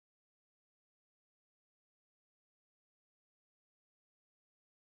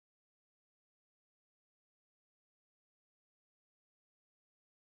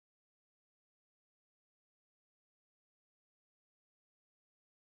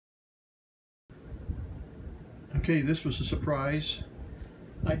Okay, this was a surprise.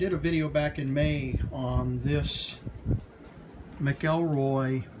 I did a video back in May on this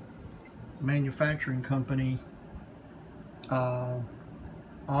McElroy manufacturing company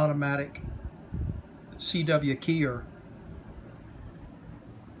automatic CW keyer.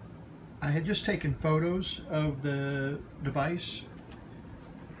 I had just taken photos of the device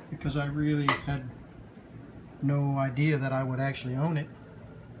because I really had no idea that I would actually own it.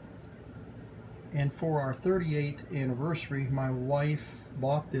 And for our 38th anniversary, my wife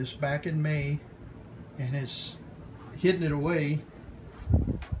bought this back in May and has hidden it away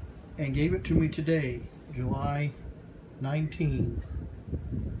and gave it to me today, July 19.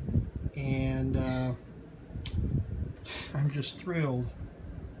 And I'm just thrilled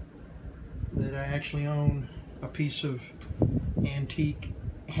that I actually own a piece of antique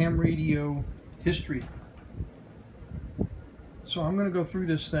ham radio history. So I'm going to go through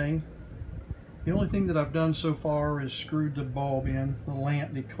this thing. The only thing that I've done so far is screwed the bulb in, the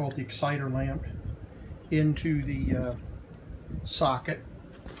lamp, they call it the exciter lamp, into the socket.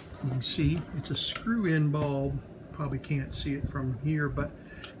 You can see it's a screw-in bulb. Probably can't see it from here, but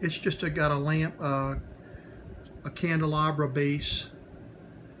it's just got a lamp, a candelabra base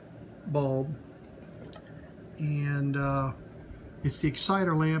bulb, and it's the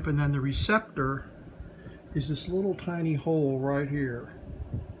exciter lamp, and then the receptor is this little tiny hole right here.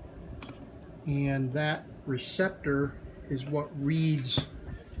 And that receptor is what reads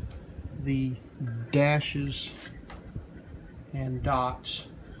the dashes and dots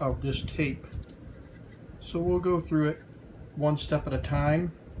of this tape. So we'll go through it one step at a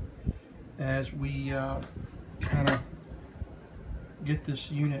time as we kind of get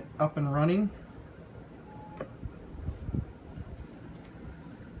this unit up and running.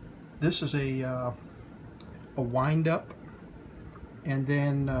 This is a wind up, and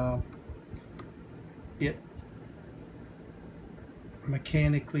then it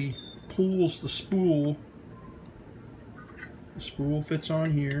mechanically pulls the spool. The spool fits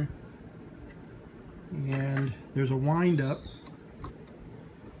on here, and there's a wind up.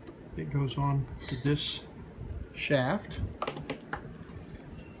 It goes on to this shaft.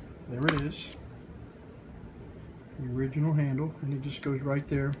 There it is, the original handle, and it just goes right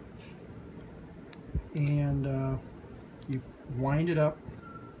there. And you wind it up.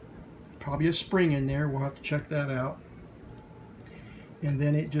 Probably a spring in there, we'll have to check that out. And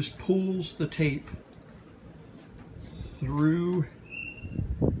then it just pulls the tape through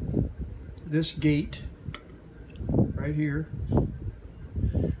this gate right here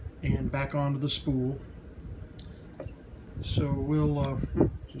and back onto the spool. So we'll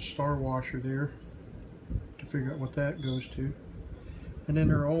there's a star washer there to figure out what that goes to. And then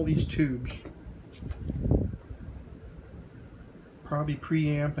there are all these tubes, probably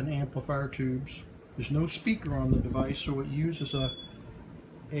preamp and amplifier tubes. There's no speaker on the device, so it uses a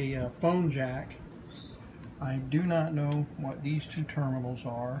phone jack. I do not know what these two terminals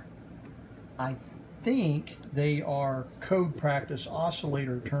are. I think they are code practice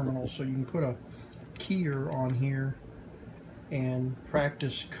oscillator terminals, so you can put a keyer on here and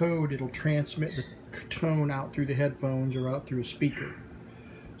practice code. It'll transmit the tone out through the headphones or out through a speaker.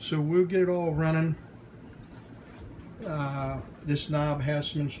 So we'll get it all running. This knob has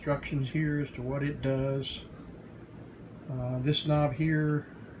some instructions here as to what it does. This knob here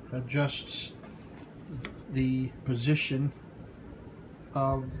adjusts the position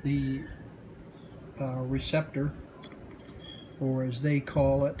of the receptor, or as they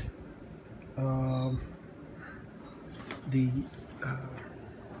call it, the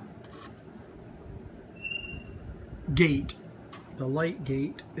gate, the light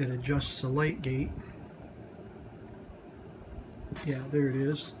gate. It adjusts the light gate. Yeah, there it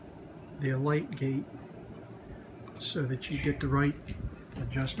is, the light gate, so that you get the right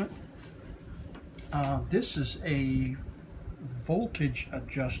adjustment. This is a voltage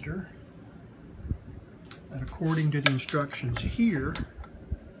adjuster, and according to the instructions here,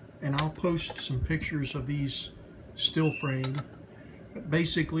 and I'll post some pictures of these still frame, but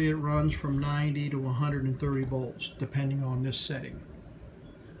basically it runs from 90 to 130 volts depending on this setting.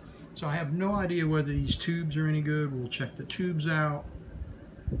 So I have no idea whether these tubes are any good. We'll check the tubes out,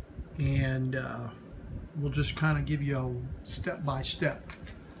 and we'll just kind of give you a step-by-step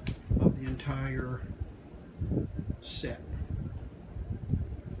of the entire set.